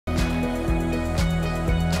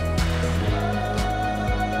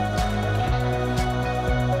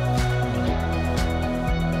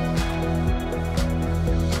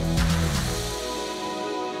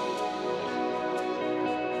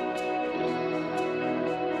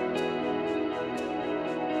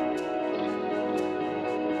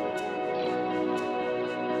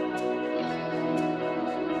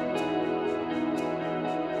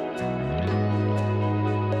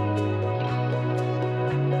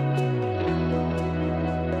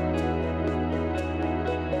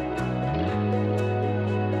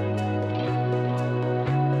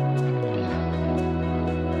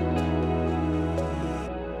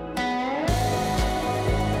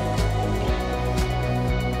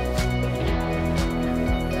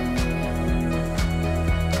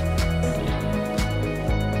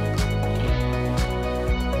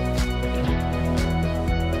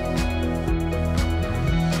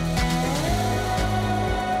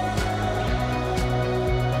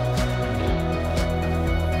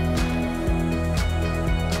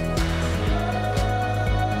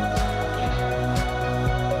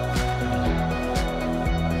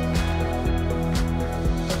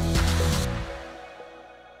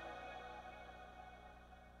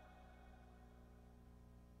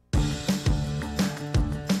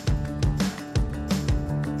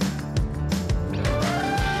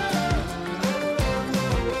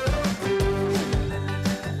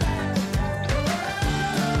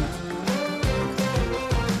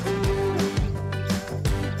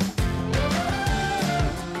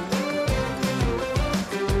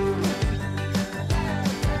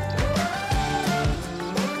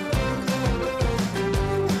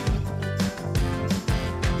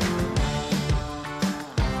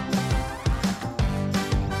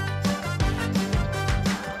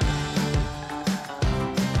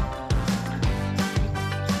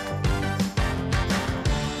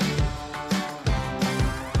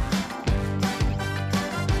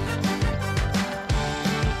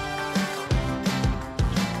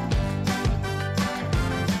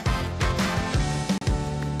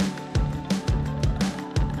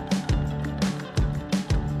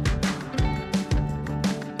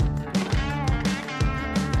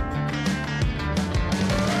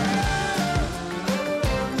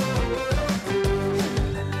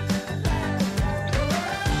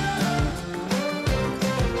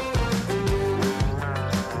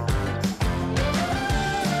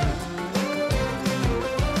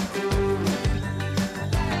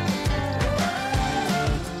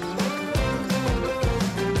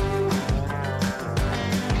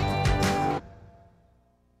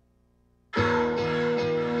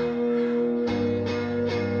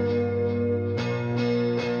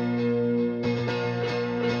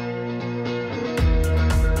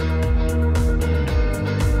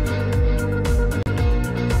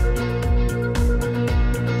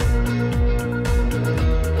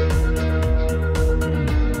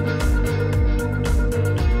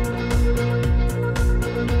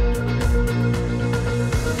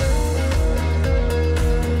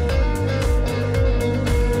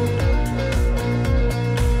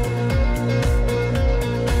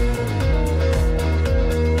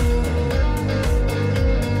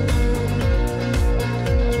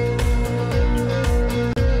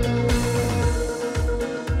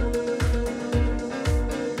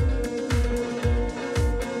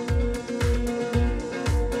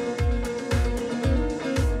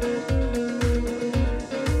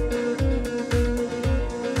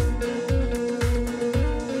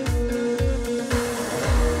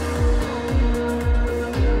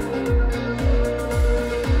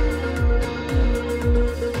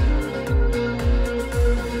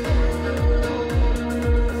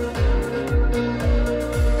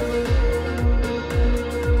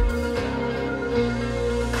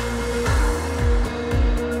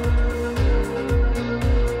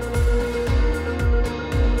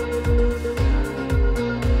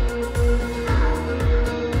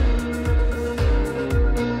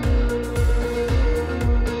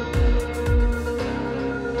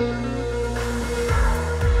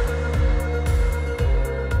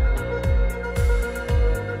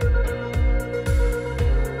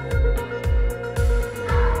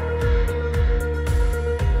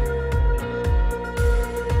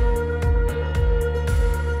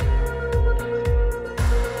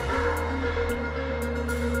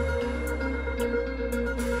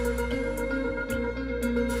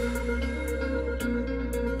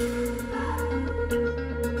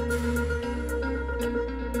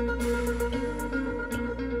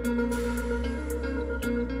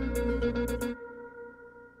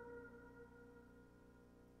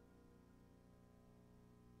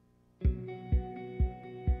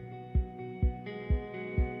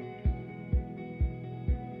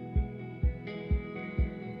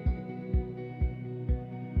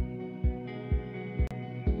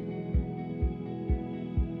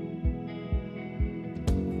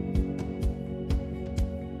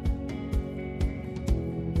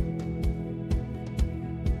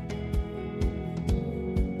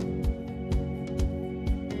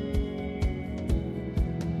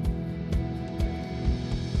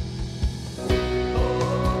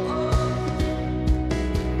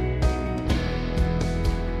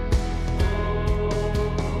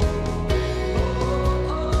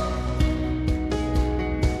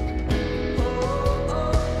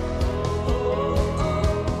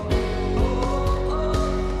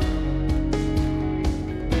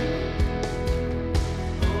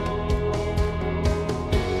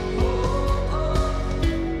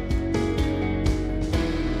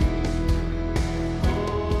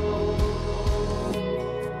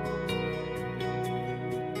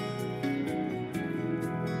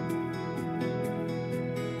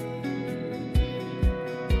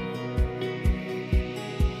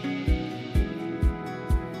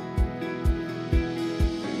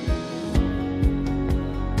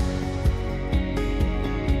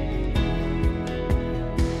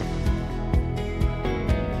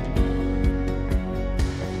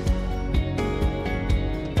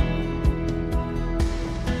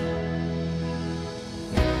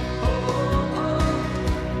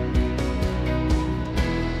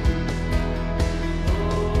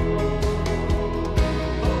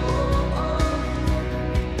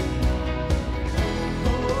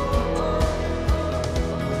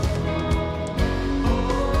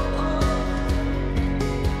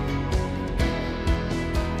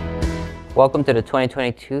Welcome to the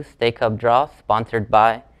 2022 State Cup Draw, sponsored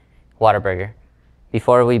by Whataburger.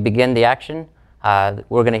 Before we begin the action,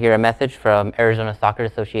 we're going to hear a message from Arizona Soccer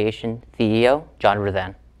Association CEO, John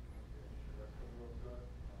Roseanne.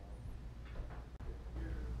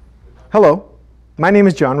 Hello, my name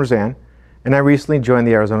is John Roseanne, and I recently joined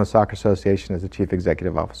the Arizona Soccer Association as the Chief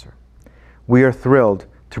Executive Officer. We are thrilled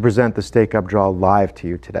to present the State Cup Draw live to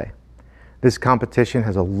you today. This competition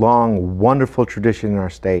has a long, wonderful tradition in our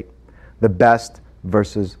state, the best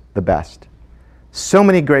versus the best. So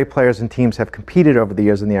many great players and teams have competed over the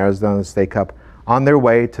years in the Arizona State Cup on their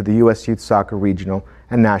way to the U.S. Youth Soccer Regional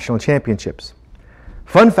and National Championships.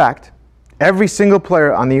 Fun fact, every single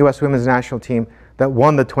player on the U.S. Women's National Team that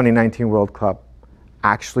won the 2019 World Cup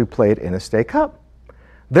actually played in a State Cup.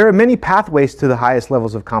 There are many pathways to the highest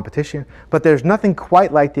levels of competition, but there's nothing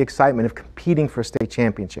quite like the excitement of competing for a state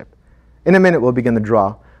championship. In a minute, we'll begin the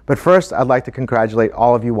draw, but first, I'd like to congratulate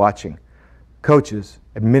all of you watching, coaches,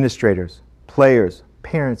 administrators, players,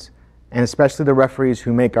 parents, and especially the referees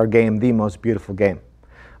who make our game the most beautiful game.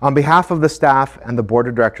 On behalf of the staff and the Board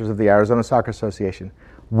of Directors of the Arizona Soccer Association,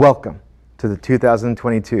 welcome to the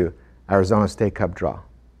 2022 Arizona State Cup Draw.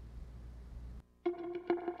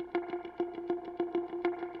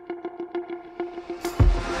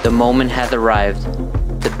 The moment has arrived,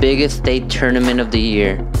 the biggest state tournament of the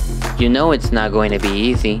year. You know it's not going to be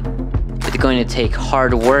easy. It's going to take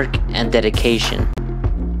hard work and dedication,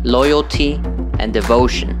 loyalty and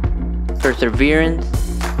devotion, perseverance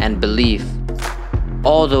and belief.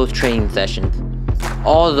 All those training sessions,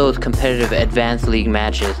 all those competitive advanced league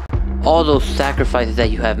matches, all those sacrifices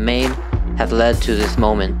that you have made have led to this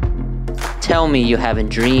moment. Tell me you haven't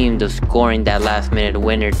dreamed of scoring that last minute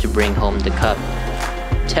winner to bring home the cup.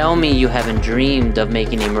 Tell me you haven't dreamed of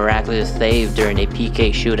making a miraculous save during a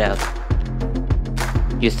PK shootout.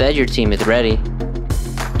 You said your team is ready.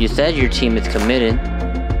 You said your team is committed.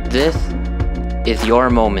 This is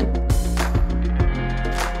your moment.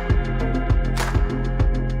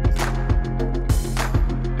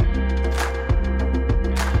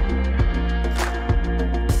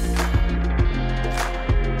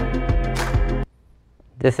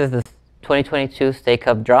 This is the 2022 State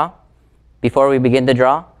Cup Draw. Before we begin the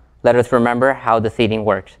draw, let us remember how the seeding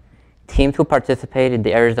works. Teams who participate in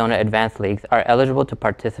the Arizona Advanced Leagues are eligible to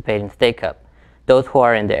participate in State Cup. Those who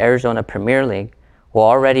are in the Arizona Premier League will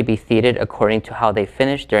already be seeded according to how they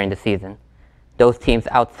finished during the season. Those teams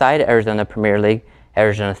outside Arizona Premier League,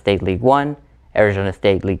 Arizona State League 1, Arizona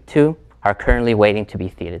State League 2, are currently waiting to be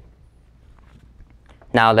seeded.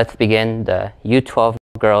 Now let's begin the U12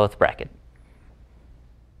 girls bracket.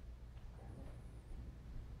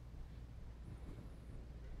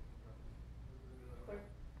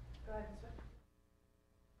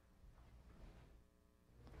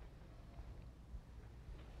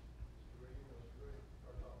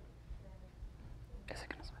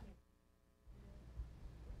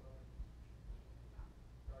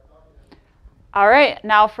 All right,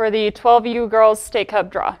 now for the 12U Girls State Cup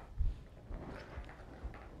Draw.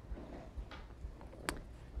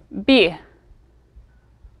 B.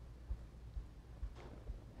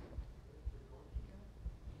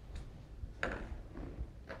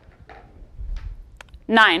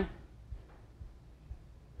 Nine.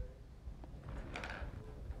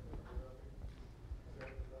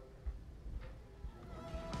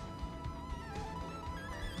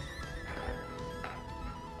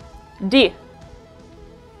 D.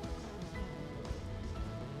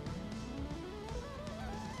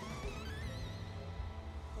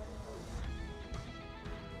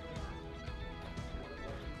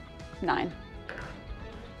 9.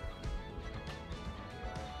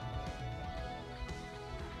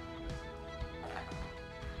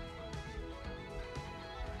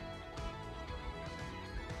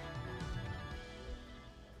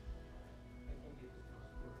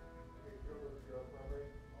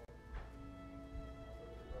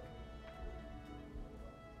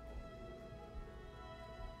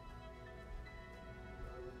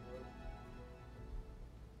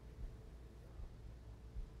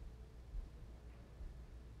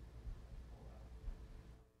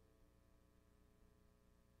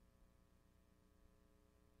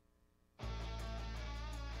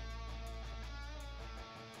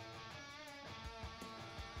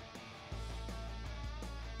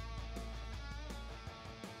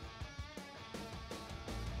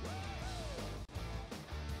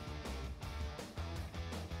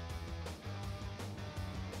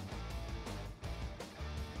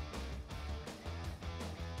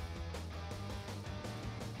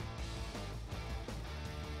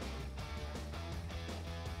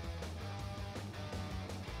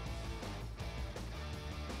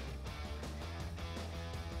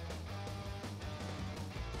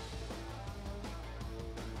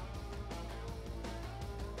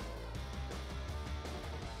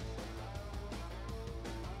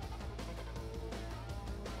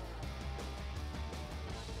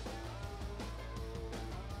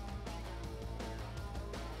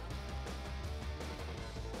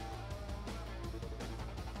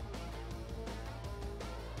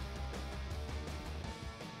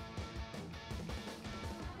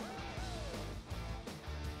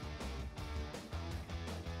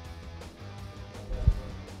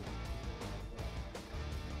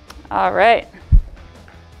 All right.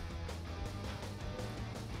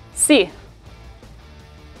 C.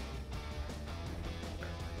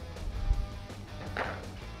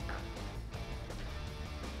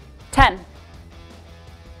 10.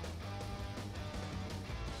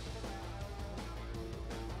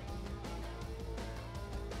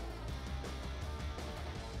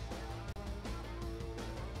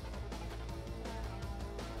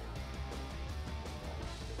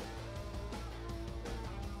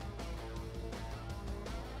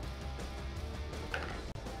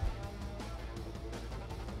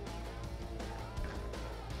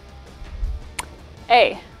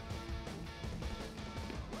 A.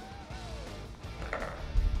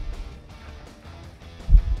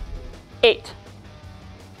 8.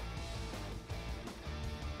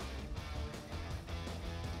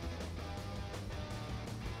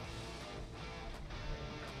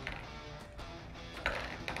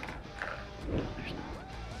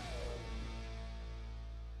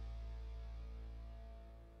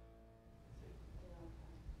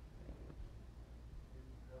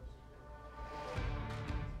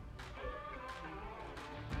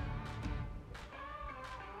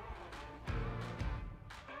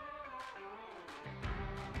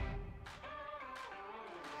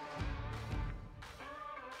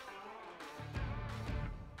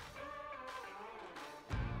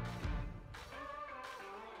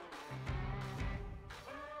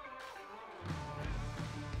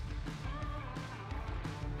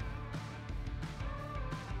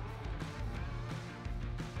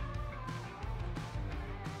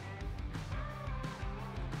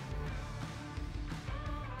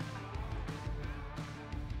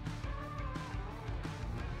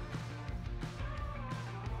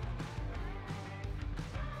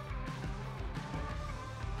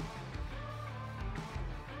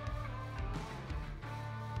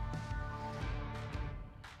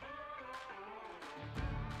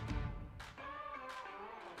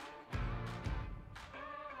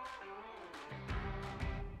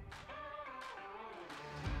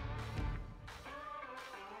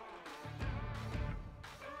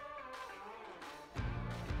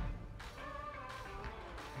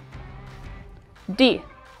 D.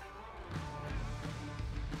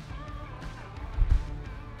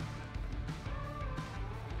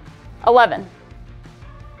 11.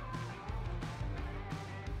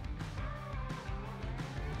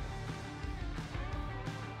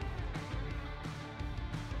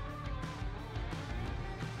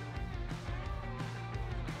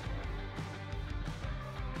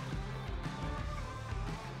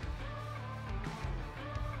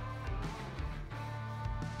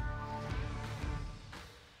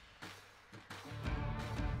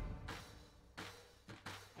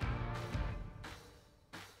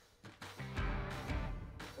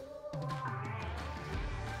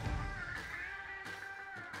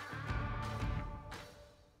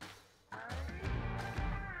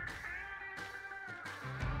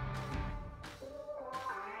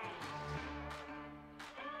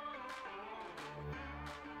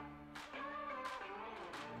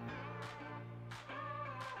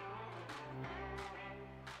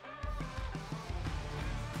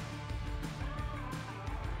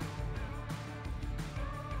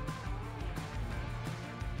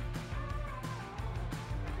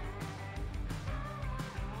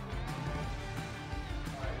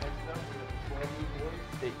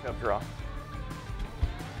 State Cup draw.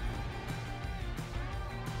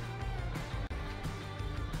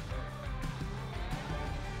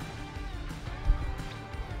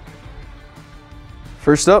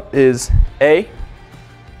 First up is A.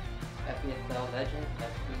 FBSL Legends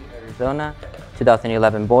FC Arizona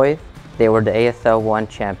 2011 boys. They were the ASL 1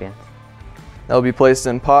 champions. That will be placed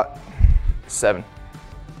in pot 7.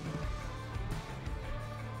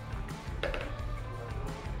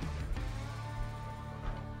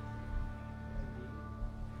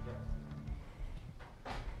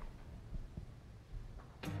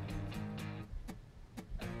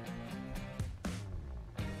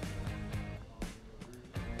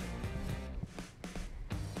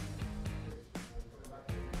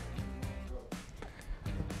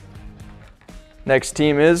 Next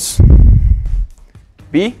team is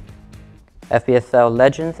B. FBSL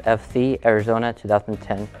Legends FC Arizona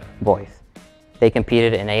 2010 boys. They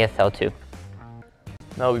competed in ASL 2.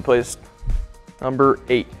 That will be placed number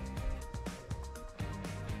 8.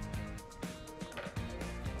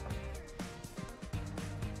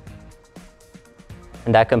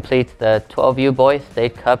 And that completes the 12U Boys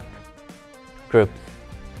State Cup groups.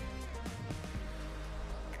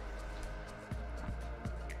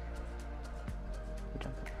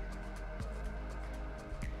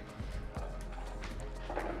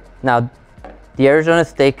 Now, the Arizona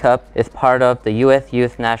State Cup is part of the U.S.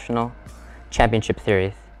 Youth National Championship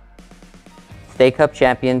Series. State Cup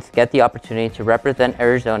champions get the opportunity to represent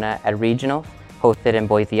Arizona at regionals hosted in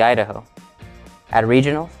Boise, Idaho. At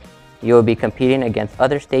regionals, you will be competing against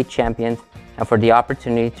other state champions and for the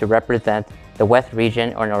opportunity to represent the West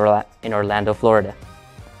region or in Orlando, Florida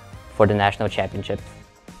for the national championships.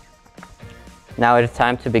 Now it is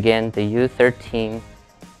time to begin the U13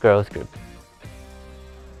 girls group.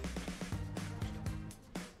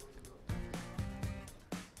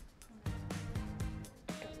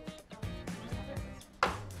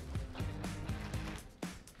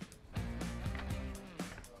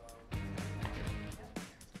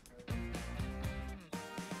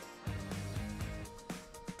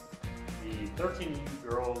 The 13U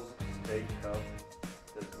Girls State Cup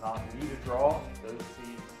does not need a draw. Those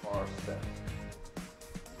seeds are set.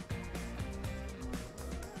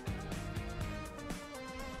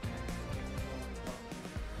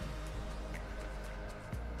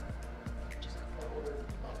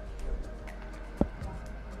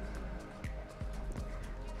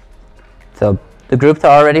 So the groups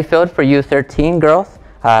are already filled for U13 girls.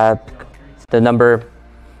 The number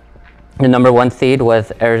 1 seed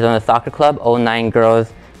was Arizona Soccer Club. 09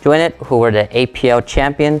 girls joined it, who were the APL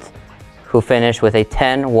champions, who finished with a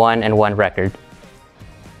 10-1-1 record.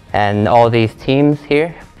 And all these teams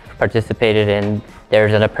here participated in the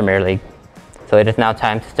Arizona Premier League. So it is now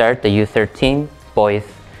time to start the U13 boys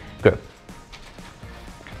group.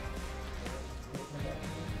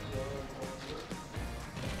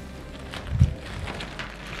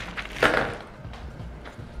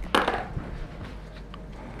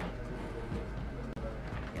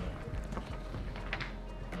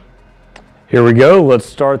 Here we go. Let's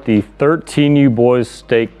start the 13U Boys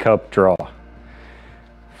State Cup draw.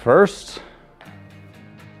 First,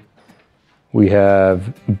 we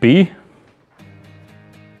have B.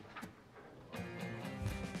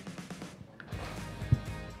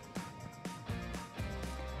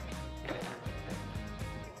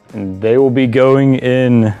 And they will be going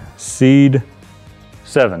in seed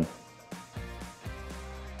 7.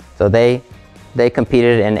 So they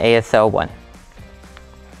competed in ASL 1.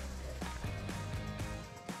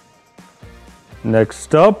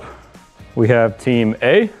 Next up, we have Team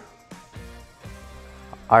A.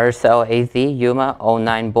 RSL AZ Yuma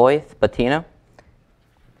 09 boys, Patina.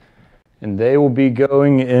 And they will be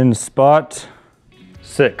going in spot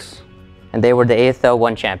 6. And they were the ASL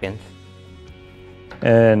 1 champions.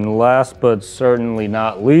 And last but certainly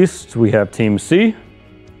not least, we have Team C.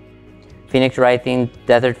 Phoenix Rising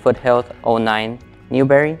Desert Foothills 09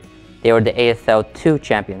 Newberry. They were the ASL 2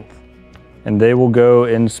 champions. And they will go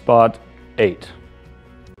in spot 8.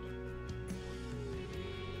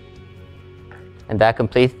 And that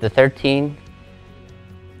completes the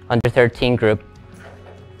under 13 group.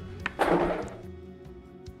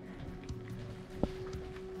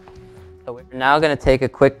 So we're now going to take a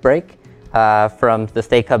quick break from the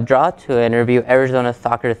State Cup draw to interview Arizona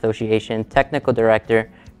Soccer Association Technical Director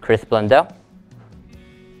Chris Blundell.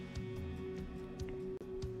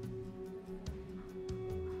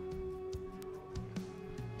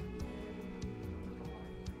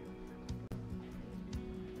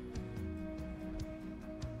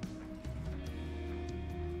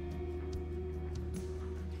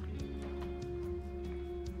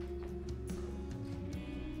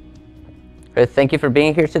 Chris, thank you for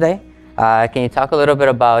being here today. Can you talk a little bit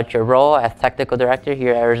about your role as Technical Director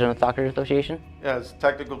here at Arizona Soccer Association? Yeah, as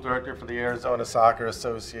Technical Director for the Arizona Soccer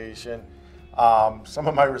Association, some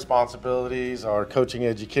of my responsibilities are coaching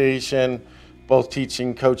education, both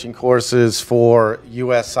teaching coaching courses for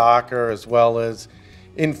U.S. soccer as well as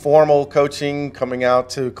informal coaching, coming out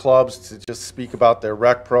to clubs to just speak about their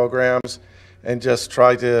rec programs and just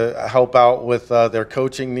try to help out with their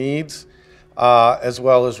coaching needs. As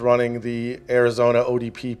well as running the Arizona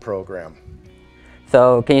ODP program.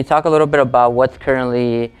 So can you talk a little bit about what's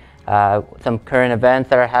currently, some current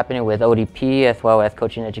events that are happening with ODP as well as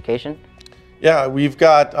coaching education? Yeah, we've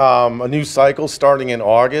got a new cycle starting in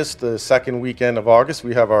August, the second weekend of August.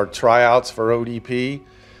 We have our tryouts for ODP.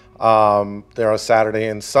 They're on Saturday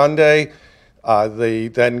and Sunday. They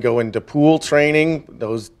then go into pool training.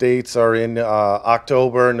 Those dates are in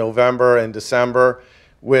October, November, and December,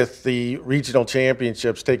 with the regional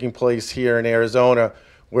championships taking place here in Arizona,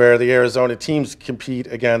 where the Arizona teams compete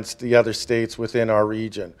against the other states within our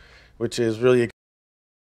region, which is really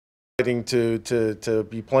exciting to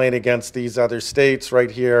be playing against these other states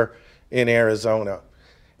right here in Arizona.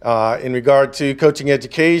 In regard to coaching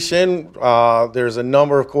education, there's a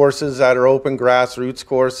number of courses that are open, grassroots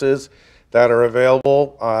courses that are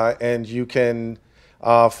available, and you can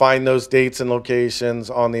Find those dates and locations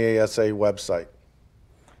on the ASA website.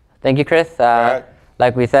 Thank you, Chris. right.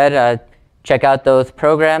 Like we said, check out those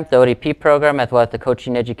programs, the ODP program, as well as the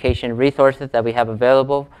coaching education resources that we have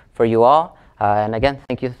available for you all. And again,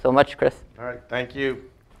 thank you so much, Chris. All right, thank you.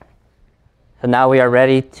 So now we are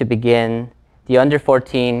ready to begin the under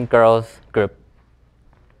 14 girls group.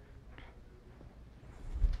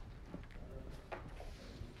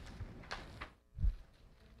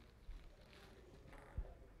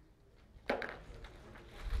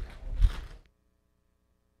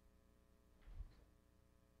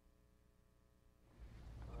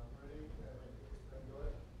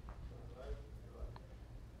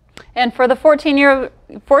 And for the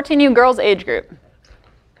 14U girls age group.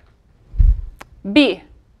 B.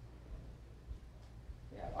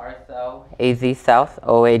 RSL AZ South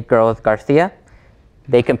 08 Girls Garcia.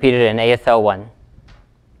 They competed in ASL 1.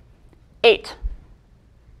 8.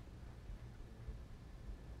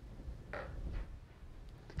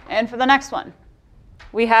 And for the next one,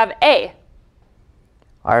 we have A.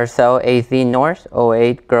 RSL AZ North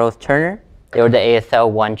 08 Girls Turner. They were the ASL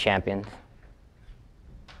 1 champions.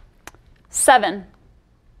 7.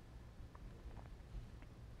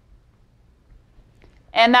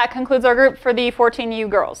 And that concludes our group for the 14U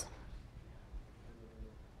girls.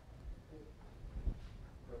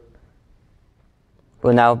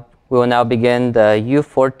 We will now begin the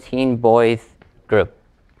U14 boys group.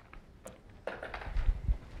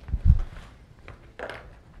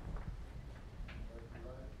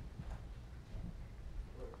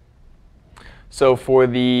 So for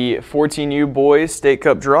the 14U boys state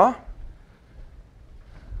cup draw,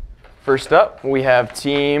 first up we have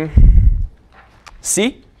Team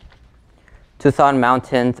C. Tucson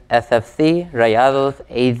Mountains SFC Rayados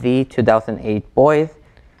AZ 2008 boys,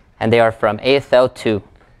 and they are from ASL 2.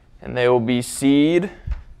 And they will be seed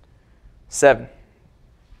 7.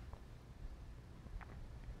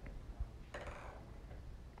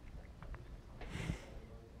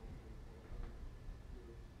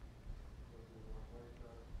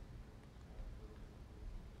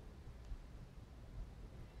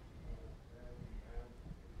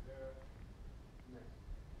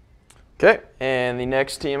 Okay, and the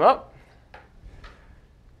next team up,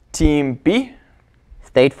 Team B.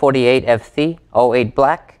 State 48 FC 08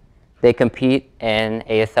 Black. They compete in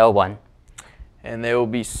ASL 1. And they will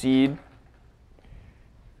be seed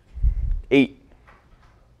 8.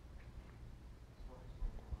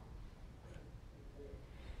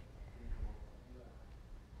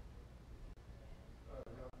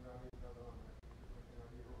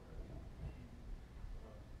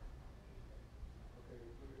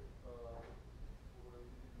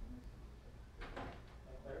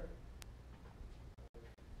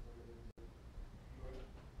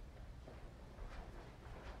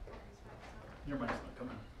 Your mic's not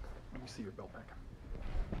coming. Let me see your belt back.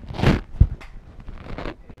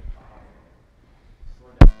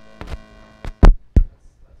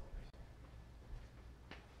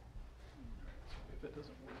 If it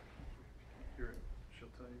doesn't work, hear it. She'll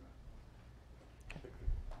tell you. Pick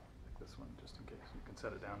this one just in case. You can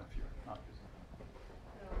set it down if you're not using it.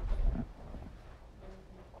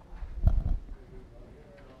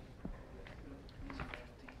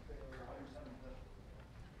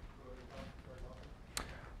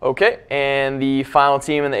 Okay, and the final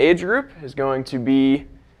team in the age group is going to be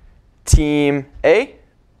Team A.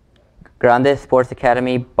 Grande Sports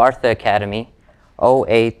Academy Barca Academy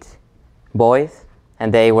 08 boys,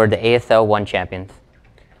 and they were the ASL 1 champions.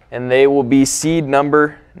 And they will be seed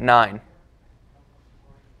number 9.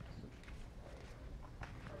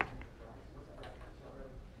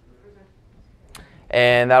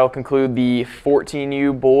 And that'll conclude the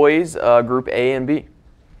 14U boys group A and B.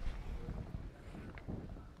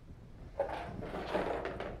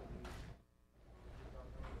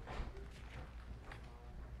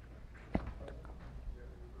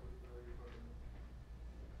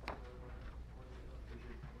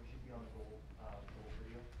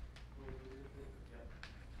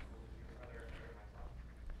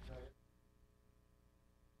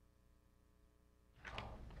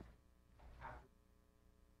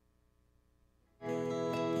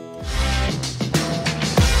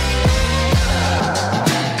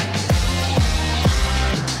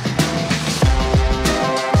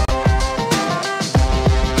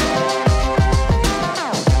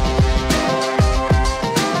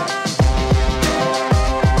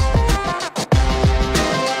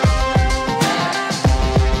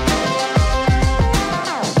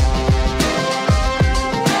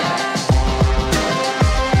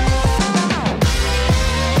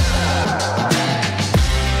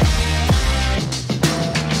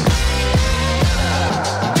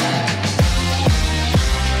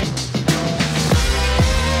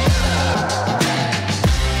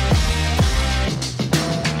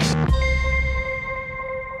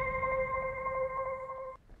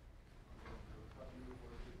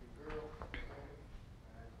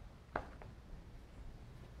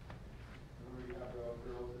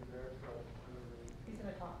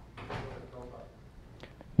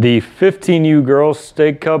 The 15U Girls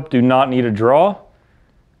State Cup do not need a draw.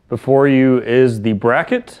 Before you is the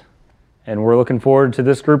bracket, and we're looking forward to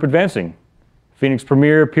this group advancing. Phoenix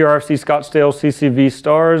Premier, PRFC Scottsdale, CCV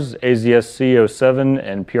Stars, AZSC 07,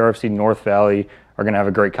 and PRFC North Valley are going to have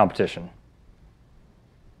a great competition.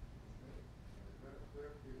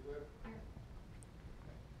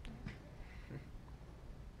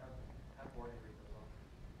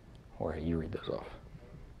 Jorge, you read those off.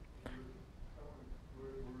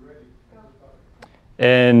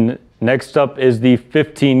 And next up is the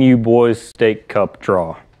 15U Boys State Cup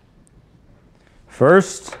draw.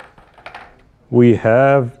 First, we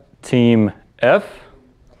have Team F.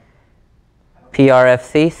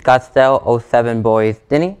 PRFC Scottsdale 07 Boys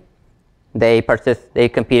Denny. They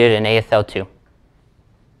competed in ASL 2.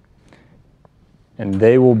 And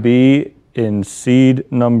they will be in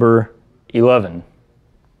seed number 11.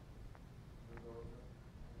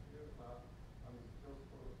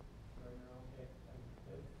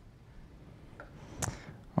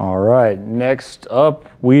 All right, next up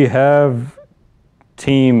we have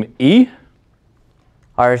Team E.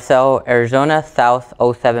 RSL Arizona South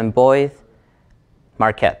 07 Boys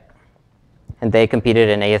Marquette. And they competed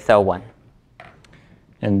in ASL 1.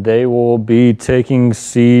 And they will be taking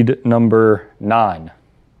seed number 9.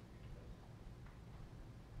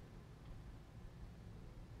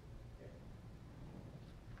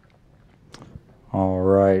 All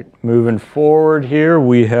right, moving forward here,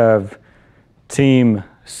 we have Team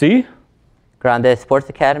C. Grande Sports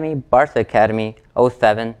Academy, Barca Academy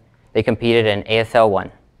 07. They competed in ASL 1.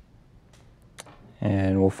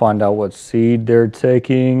 And we'll find out what seed they're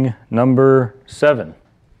taking, number 7.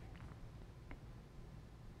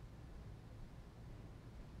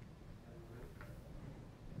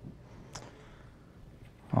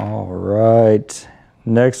 All right,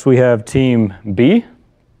 next we have Team B.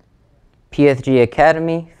 PSG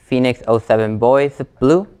Academy, Phoenix 07 Boys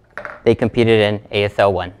Blue. They competed in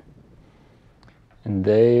ASL 1. And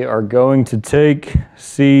they are going to take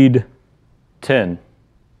seed 10.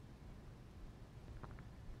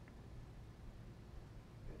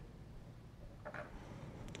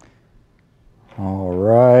 All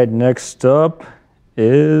right, next up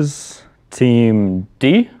is Team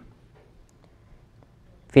D.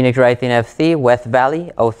 Phoenix Rising FC, West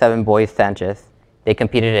Valley 07 Boys Sanchez. They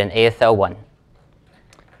competed in ASL 1.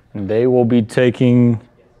 And they will be taking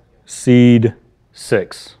seed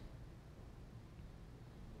 6.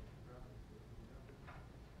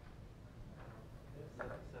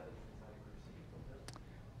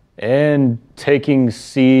 And taking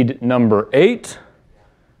seed number 8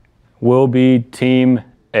 will be Team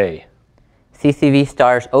A. CCV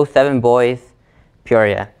Stars 07 Boys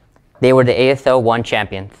Peoria. They were the ASL 1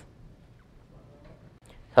 champions.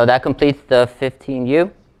 So that completes the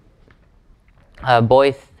 15U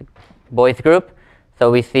boys group. So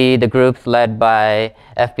we see the groups led by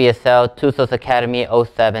FBSL Tuzos Academy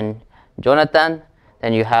 07 Jonathan.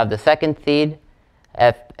 Then you have the second seed,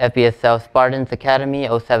 FBSL Spartans Academy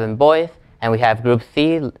 07 Boys. And we have Group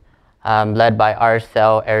C led by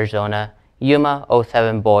RSL Arizona Yuma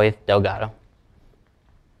 07 Boys Delgado.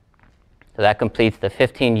 So that completes the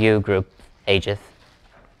 15U group ages.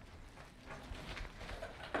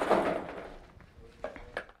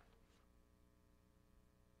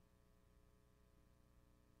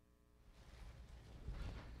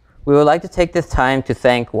 We would like to take this time to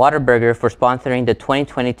thank Whataburger for sponsoring the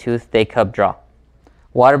 2022 State Cup draw.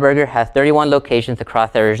 Whataburger has 31 locations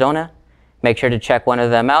across Arizona. Make sure to check one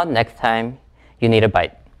of them out next time you need a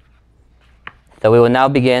bite. So we will now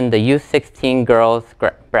begin the U16 girls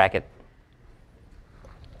bracket.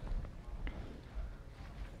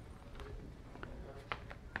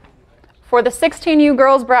 For the 16U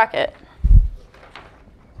girls bracket,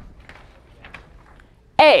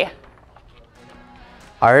 A.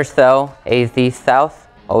 RSL AZ South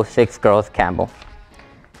 06 Girls Campbell.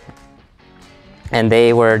 And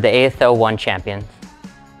they were the ASL 1 champions.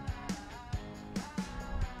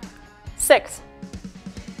 6.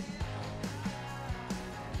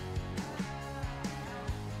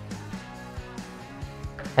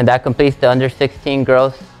 And that completes the under 16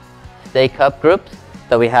 girls State Cup groups.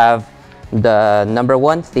 So we have the number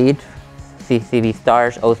 1 seed, CCV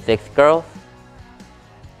Stars 06 Girls.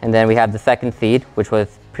 And then we have the second seed, which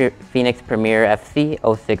was Phoenix Premier FC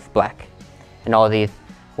 06 Black. And all these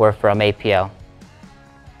were from APL.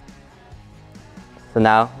 So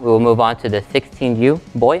now we will move on to the 16U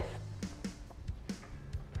boys.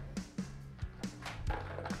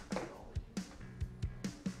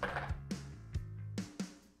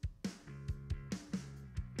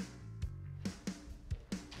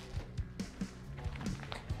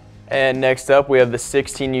 And next up, we have the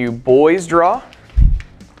 16U boys draw.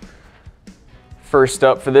 First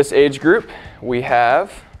up for this age group, we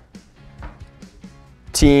have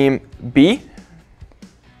Team B.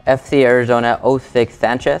 FC Arizona 06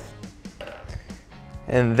 Sanchez.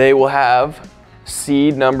 And they will have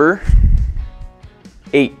seed number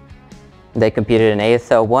 8. They competed in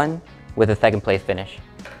ASA 1 with a second place finish.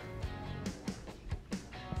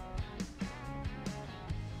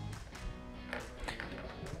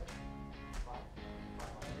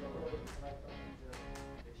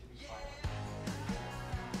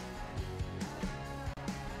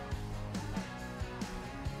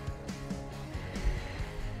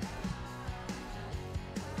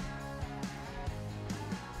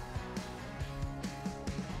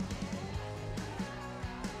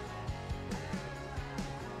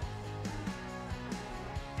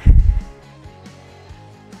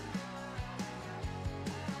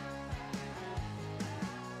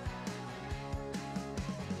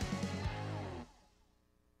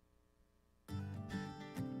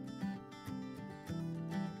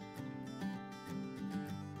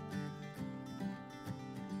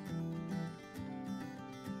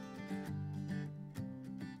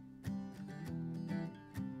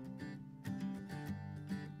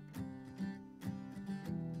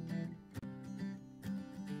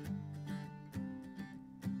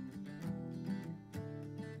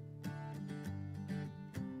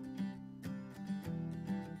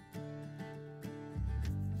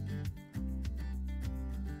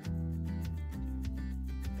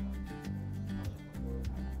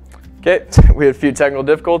 Okay, we had a few technical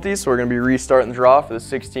difficulties, so we're going to be restarting the draw for the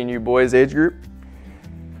 16U boys age group.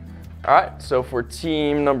 All right, so for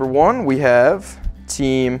team number 1, we have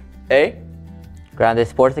Team A. Grande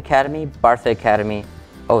Sports Academy, Barca Academy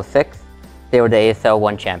 06. They were the ASL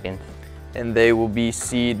 1 champions. And they will be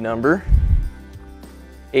seed number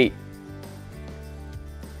 8.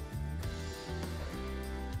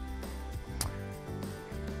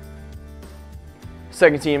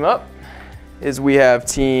 Second team up is we have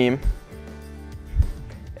Team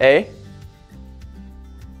A.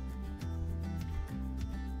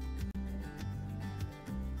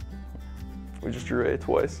 We just drew A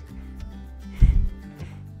twice.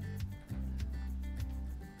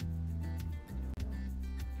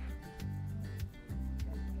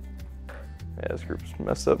 Yeah, this group's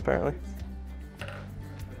messed up apparently.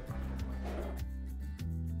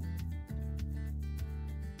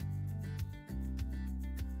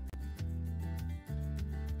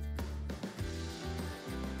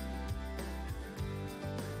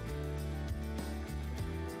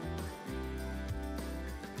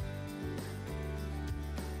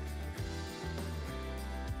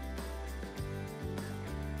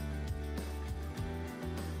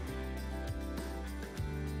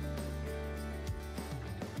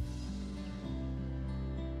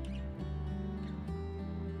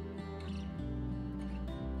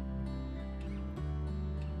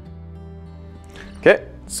 Okay,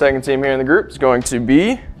 second team here in the group is going to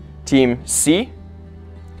be Team C.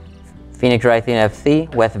 Phoenix Rising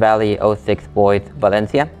FC, West Valley 06 Boys,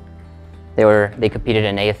 Valencia. They competed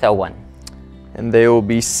in ASL 1. And they will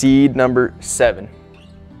be seed number 7.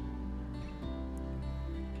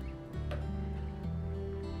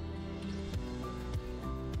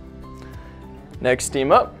 Next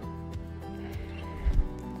team up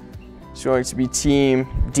is going to be Team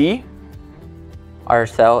D.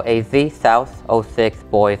 RSL AZ South 06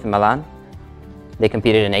 Boys, Milan. They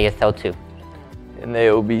competed in ASL 2. And they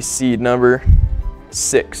will be seed number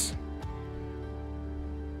 6.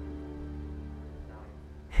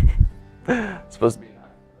 It's supposed to be 9.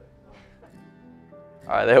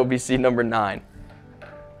 All right, they will be seed number 9.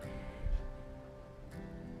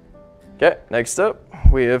 Okay, next up,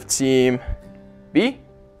 we have Team B.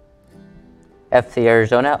 FC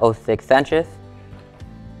Arizona 06 Sanchez.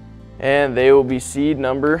 And they will be seed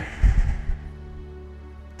number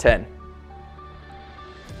 10.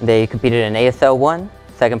 They competed in ASL 1,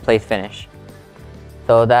 second place finish.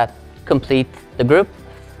 So that completes the group.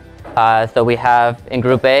 So we have, in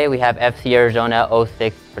Group A, we have FC Arizona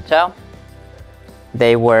 06 Fertel.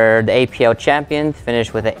 They were the APL champions,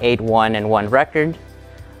 finished with an 8-1-1 record.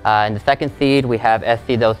 In the second seed, we have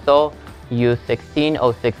SC Del Sol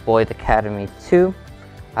U16 06 Boys Academy 2.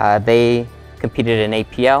 They competed in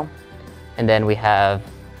APL. And then we have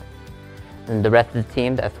the rest of the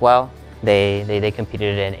teams as well. They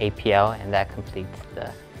competed in APL, and that completes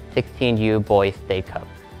the 16U Boys State Cup.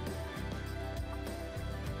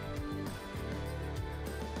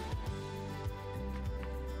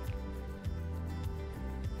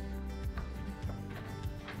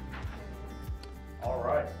 All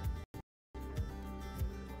right.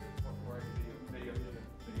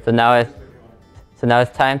 So now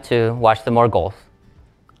it's time to watch some more goals.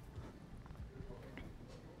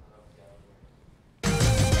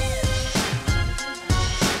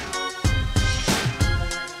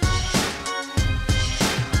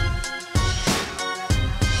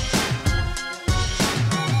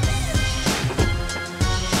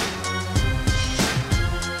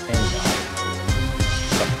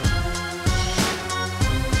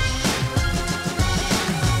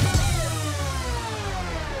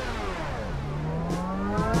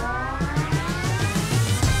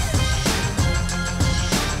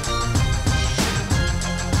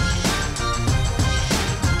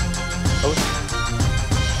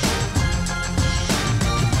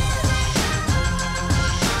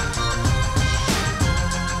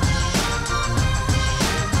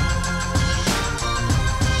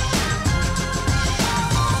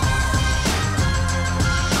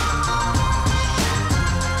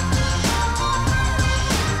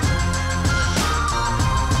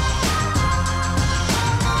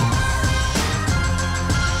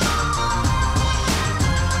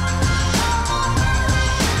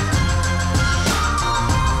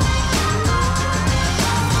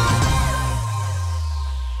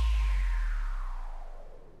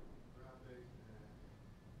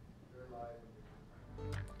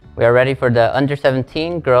 We are ready for the under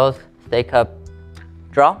 17 girls state cup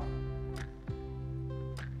draw.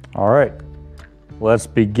 All right, let's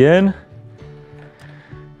begin.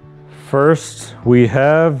 First, we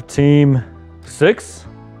have team 6.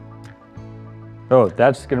 Oh,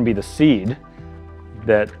 that's going to be the seed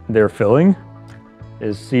that they're filling,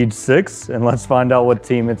 is seed 6. And let's find out what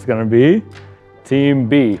team it's going to be. Team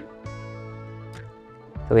B.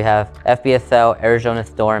 So we have FBSL Arizona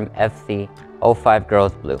Storm FC 05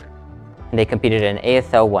 Girls Blue. And they competed in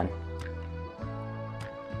ASL 1.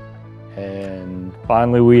 And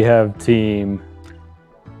finally, we have team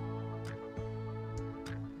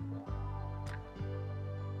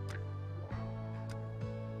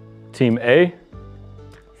A.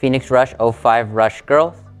 Phoenix Rush 05 Rush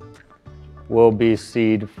Girls. Will be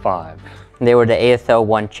seed 5. They were the ASL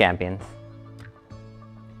 1 champions.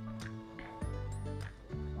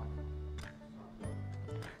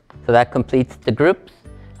 So that completes the groups.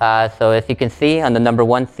 So as you can see, on the number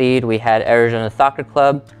 1 seed, we had Arizona Soccer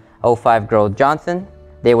Club 05 Girls Johnson.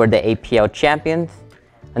 They were the APL champions.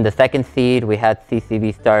 On the 2nd seed, we had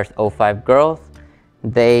CCV Stars 05 Girls.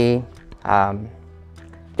 They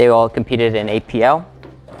all competed in APL.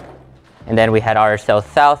 And then we had RSL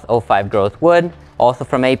South 05 Girls Wood, also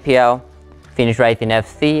from APL. Phoenix Rising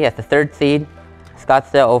FC as the 3rd seed.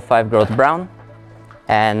 Scottsdale 05 Girls Brown.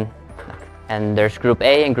 And there's Group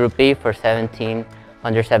A and Group B for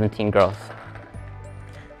under 17 girls.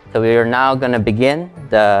 So we are now going to begin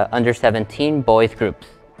the under 17 boys groups.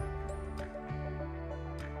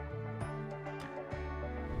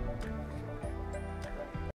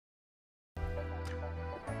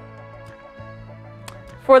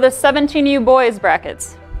 For the 17U boys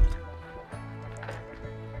brackets,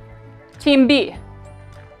 Team B.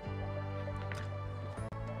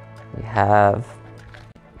 We have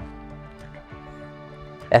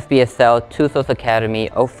FBSL Tuzos Academy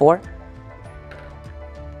 04.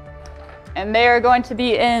 And they are going to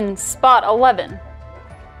be in spot 11.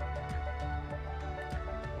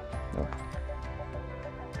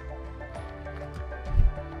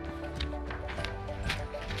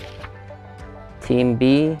 Team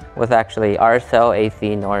B was actually RSL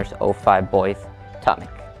AC Norse 05 Boys Atomic.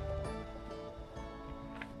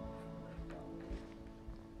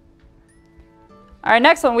 All right,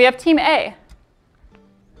 next one, we have Team A.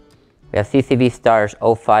 We have CCV Stars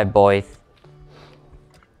 05 Boys.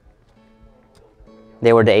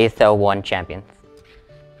 They were the ASL 1 champions.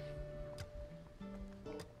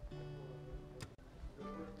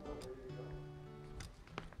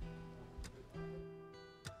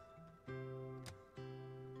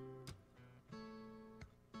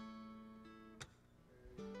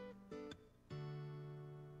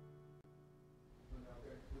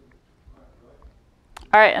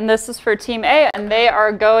 All right, and this is for Team A, and they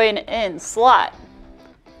are going in slot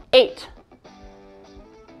 8.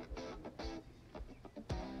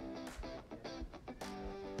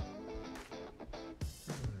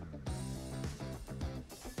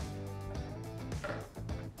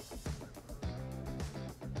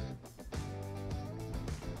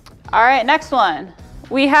 All right, next one.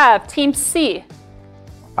 We have Team C.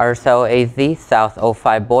 RSL AZ South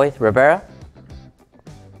 05 Boys Rivera.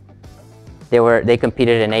 They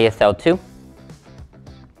competed in ASL 2.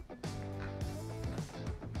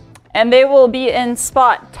 And they will be in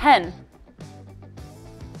spot 10.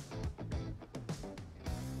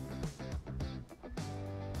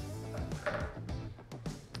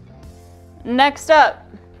 Next up,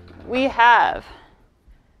 we have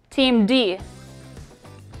Team D.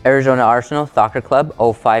 Arizona Arsenal Soccer Club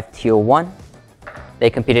 05 Teal 1. They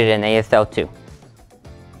competed in ASL 2.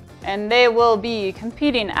 And they will be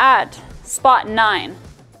competing at spot 9.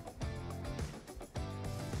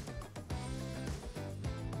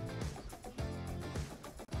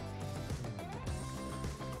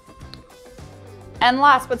 And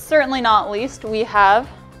last but certainly not least, we have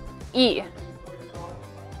E.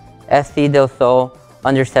 SC Del Sol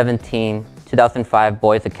Under 17 2005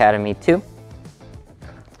 Boys Academy 2.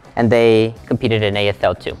 And they competed in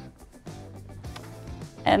ASL 2.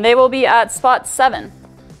 And they will be at spot 7.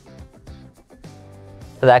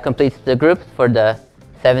 So that completes the group for the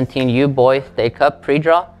 17U Boys State Cup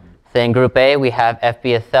pre-draw. So in Group A, we have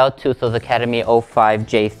FBSL Tusos Academy 05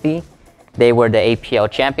 JC. They were the APL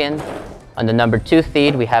champions. On the number 2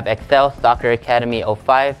 seed, we have Excel Soccer Academy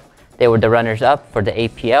 05. They were the runners-up for the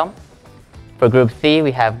APL. For Group C,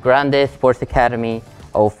 we have Grande Sports Academy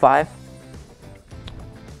 05.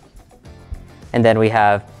 And then we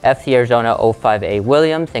have FC Arizona 05A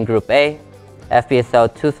Williams in Group A,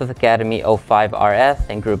 FBSL Tusos Academy 05 RS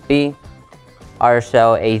in Group B,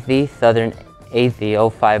 RSL AZ Southern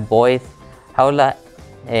AZ 05 Boys Haula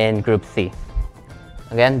in Group C.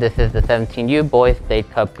 Again, this is the 17U Boys State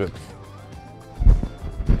Cup groups.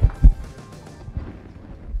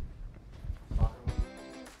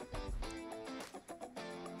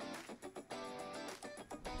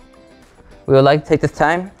 We would like to take this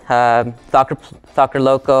time. Soccer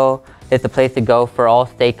Loco is the place to go for all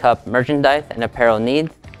State Cup merchandise and apparel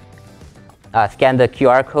needs. Scan the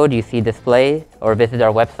QR code you see displayed or visit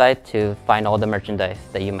our website to find all the merchandise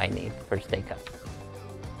that you might need for State Cup.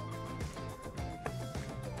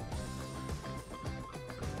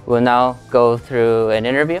 We'll now go through an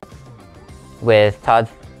interview with Todd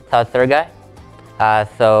Thurgai.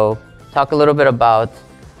 So talk a little bit about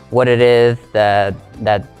what it is that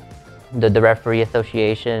the referee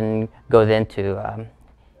association goes into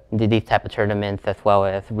these type of tournaments, as well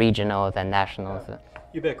as regionals and nationals.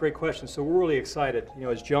 You bet, great question. So we're really excited. You know,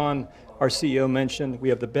 as John, our CEO, mentioned, we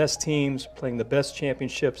have the best teams playing the best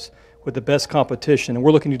championships with the best competition, and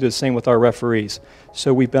we're looking to do the same with our referees.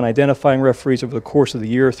 So we've been identifying referees over the course of the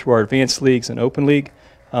year through our advanced leagues and open league.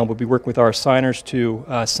 We'll be working with our assigners to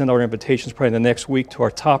send our invitations probably in the next week to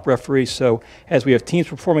our top referees. So as we have teams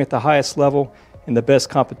performing at the highest level in the best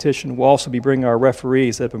competition, we'll also be bringing our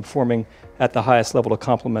referees that have been performing at the highest level to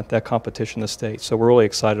complement that competition in the state. So we're really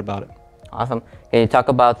excited about it. Awesome. Can you talk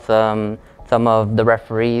about some of the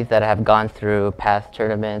referees that have gone through past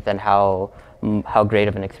tournaments and how great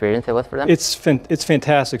of an experience it was for them? It's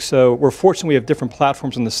fantastic. So we're fortunate we have different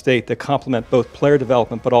platforms in the state that complement both player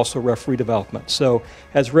development but also referee development. So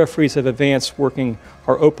as referees have advanced working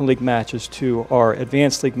our open league matches to our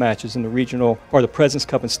advanced league matches in the regional or the President's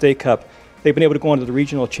Cup and State Cup, they've been able to go into the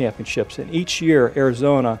regional championships. And each year,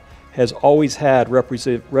 Arizona has always had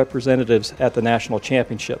representatives at the national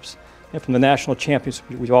championships. And from the national championships,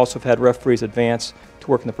 we've also had referees advance to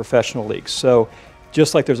work in the professional leagues. So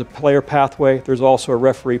just like there's a player pathway, there's also a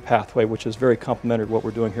referee pathway, which is very complementary to what we're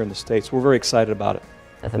doing here in the States. We're very excited about it.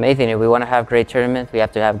 That's amazing. If we want to have great tournaments, we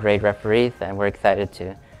have to have great referees, and we're excited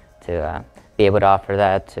to be able to offer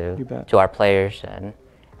that to our players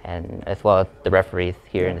and as well as the referees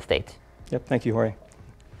here in the States. Yep, thank you, Jorge.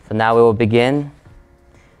 So now we will begin.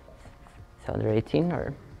 It's under 18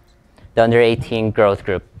 or the under 18 girls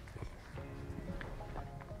group.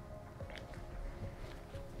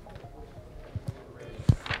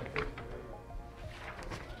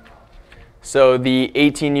 So the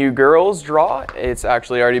 18U girls draw, it's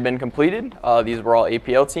actually already been completed. These were all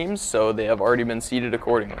APL teams, so they have already been seeded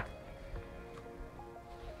accordingly.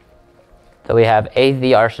 So we have AZ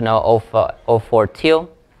Arsenal 04 Teal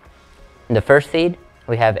in the first seed.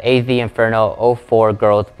 We have AZ Inferno 04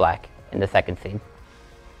 Girls Black in the second seed.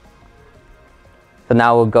 So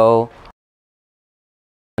now we'll go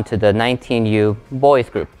on to the 19U boys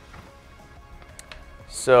group.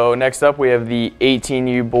 So next up we have the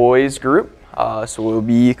 18U boys group. So we'll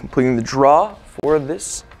be completing the draw for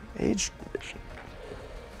this age division.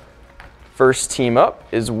 First team up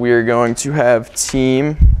is we're going to have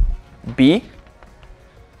Team B.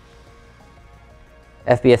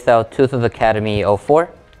 FBSL Tusos Academy 04.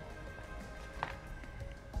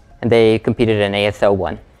 And they competed in ASL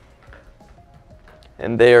 1.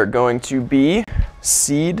 And they are going to be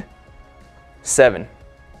seed 7.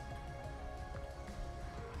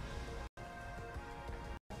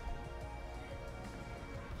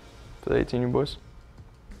 For the 18U boys.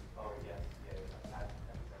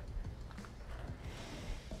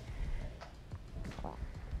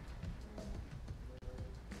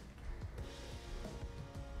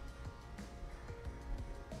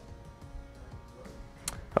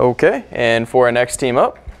 Okay, and for our next team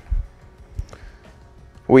up,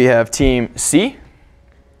 we have Team C.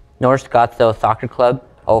 North Scottsdale Soccer Club,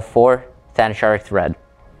 04, Santa Sharks Red.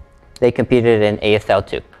 They competed in ASL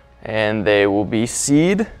 2. And they will be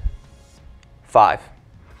seed 5.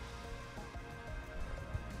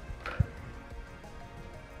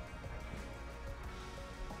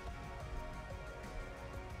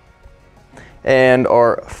 And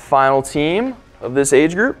our final team of this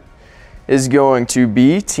age group is going to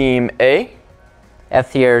be Team A.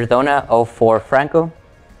 FC Arizona, 04, Franco.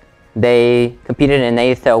 They competed in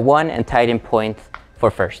ASL 1 and tied in points for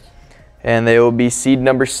first. And they will be seed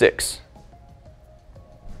number 6.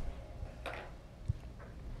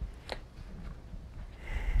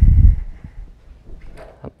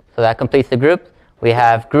 So that completes the group. We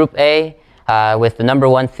have Group A with the number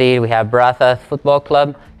 1 seed. We have Brazos Football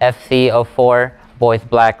Club, FC 04, Boys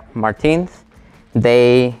Black Martins.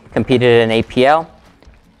 They competed in APL.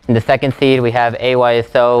 In the second seed, we have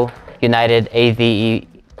AYSO United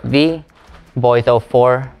AZEV, Boys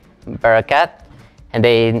 04, Barakat, and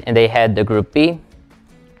they had the Group B.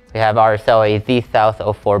 We have RSL AZ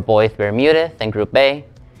South 04 Boys Bermudez in Group A,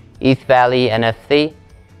 East Valley NFC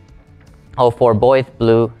 04 Boys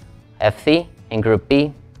Blue FC in Group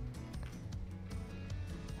B,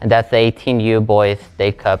 and that's the 18U Boys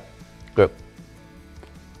State Cup group.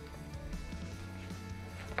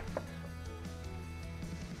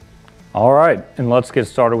 All right, and let's get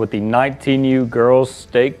started with the 19U Girls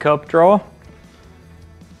State Cup draw.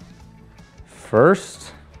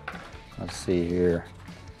 First, let's see here.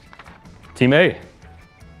 Team A.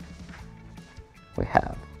 We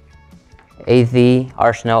have AZ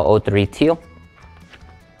Arsenal 03 Teal.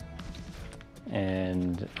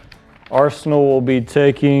 And Arsenal will be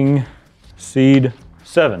taking seed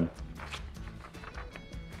 7.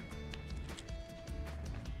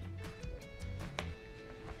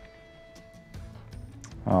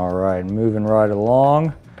 All right, moving right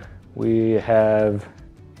along, we have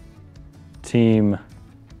Team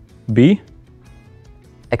B.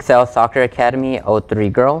 Excel Soccer Academy 03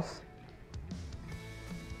 Girls.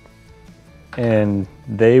 And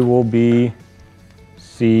they will be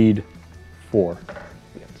seed 4.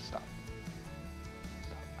 We have to stop.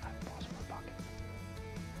 I have to pause for a pocket.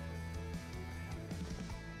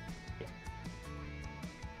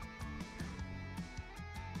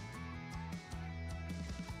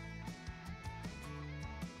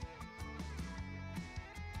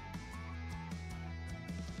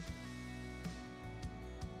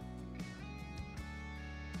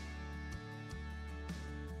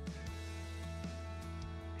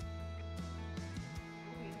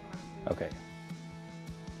 Okay.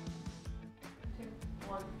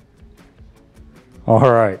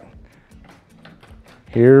 All right.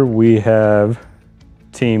 Here we have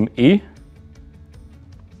Team E.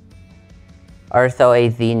 RSL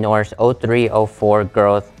AZ Norse 0304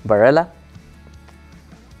 Girls Varela.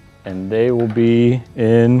 And they will be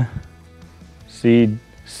in seed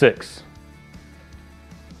 6.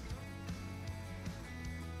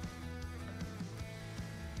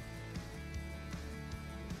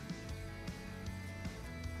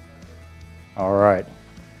 All right.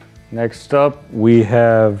 Next up, we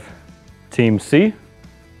have Team C.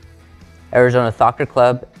 Arizona Soccer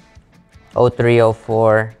Club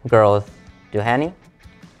 0304 Girls Duhani.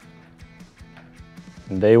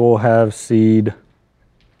 And they will have seed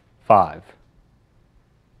 5.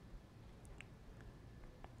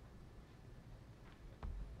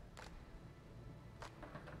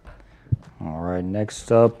 All right,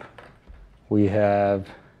 next up, we have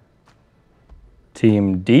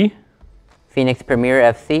Team D. Phoenix Premier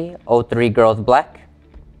FC 03 Girls Black.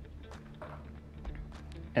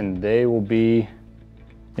 And they will be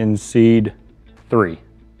in seed 3.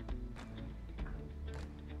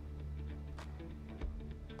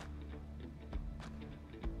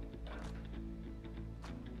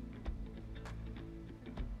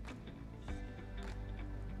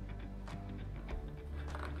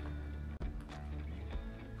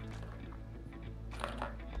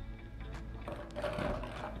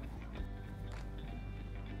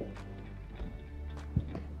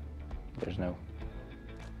 There's no.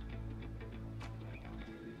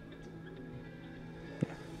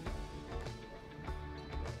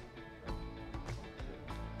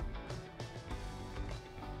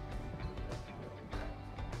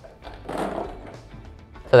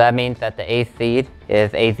 So that means that the 8th seed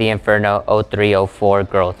is AZ Inferno 0304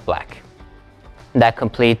 Girls Black. That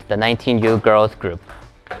completes the 19U Girls group.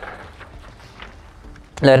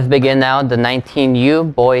 Let us begin now the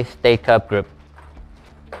 19U Boys State Cup group.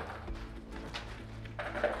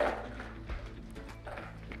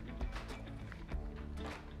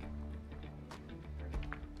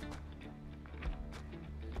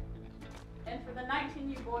 the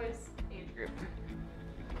 19U boys age group.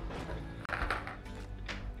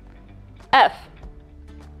 F.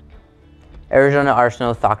 Arizona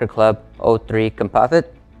Arsenal Soccer Club 03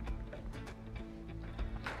 Composite.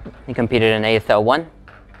 He competed in ASL 1.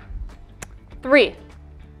 3.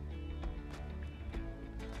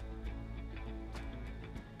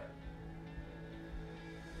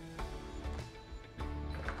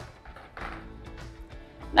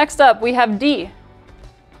 Next up, we have D.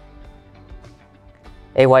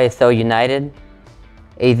 AYSO United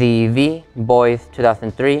AZEV Boys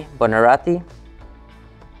 2003 Bonarati.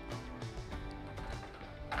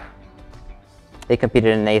 They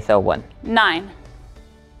competed in ASL 1. 9.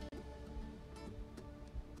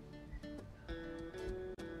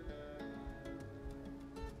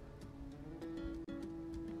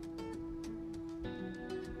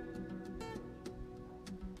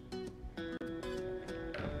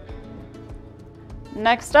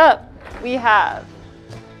 Next up, we have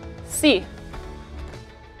C.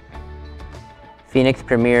 Phoenix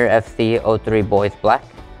Premier FC 03 Boys Black.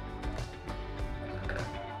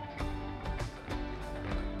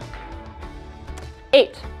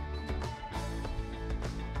 Eight.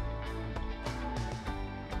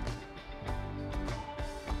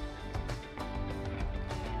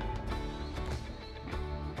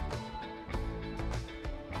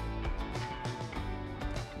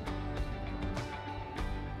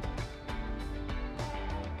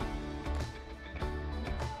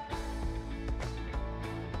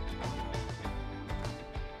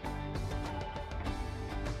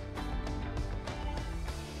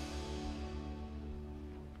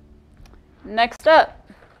 Next up,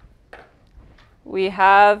 we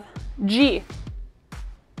have G.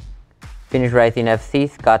 Phoenix Rising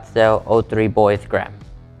FC Scottsdale 03 Boys Graham.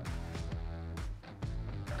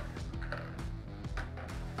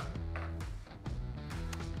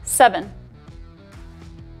 Seven.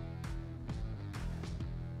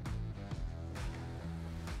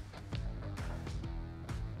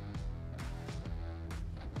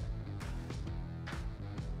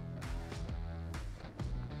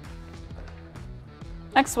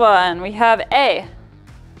 Next one, we have A.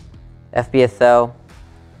 FBSL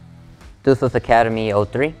Deuces Academy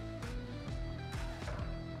 03.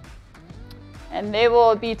 And they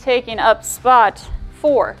will be taking up spot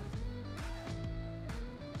 4.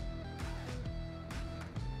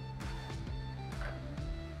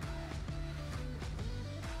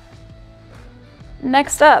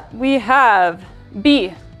 Next up, we have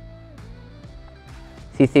B.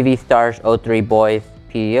 CCV Stars 03 Boys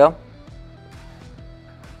PEO.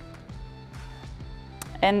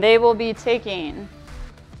 And they will be taking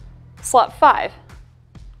slot 5.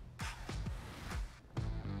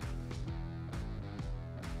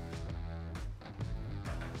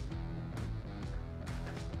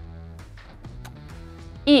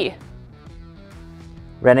 E.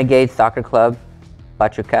 Renegade Soccer Club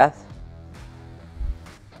Pachucas.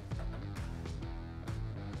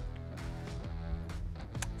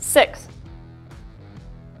 Six.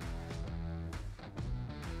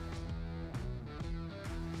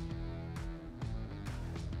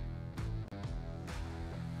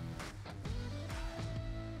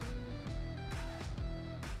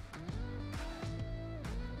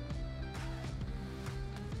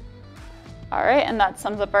 All right, and that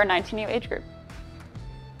sums up our 19U age group.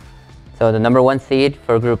 So the number 1 seed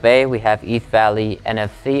for Group A, we have East Valley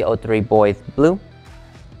NFC 03 Boys Blue.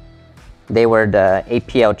 They were the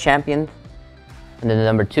APL champions. And then the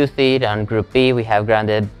number 2 seed on Group B, we have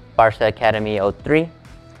Grounded Barca Academy 03.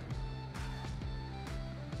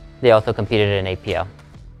 They also competed in APL.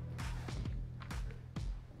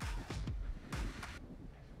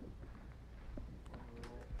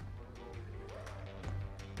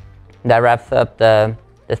 That wraps up the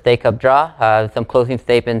State Cup draw. Some closing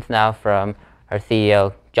statements now from our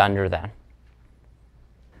CEO, John Rodan.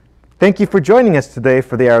 Thank you for joining us today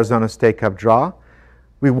for the Arizona State Cup draw.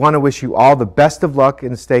 We want to wish you all the best of luck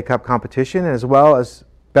in the State Cup competition, as well as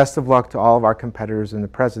best of luck to all of our competitors in the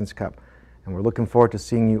President's Cup. And we're looking forward to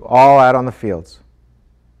seeing you all out on the fields.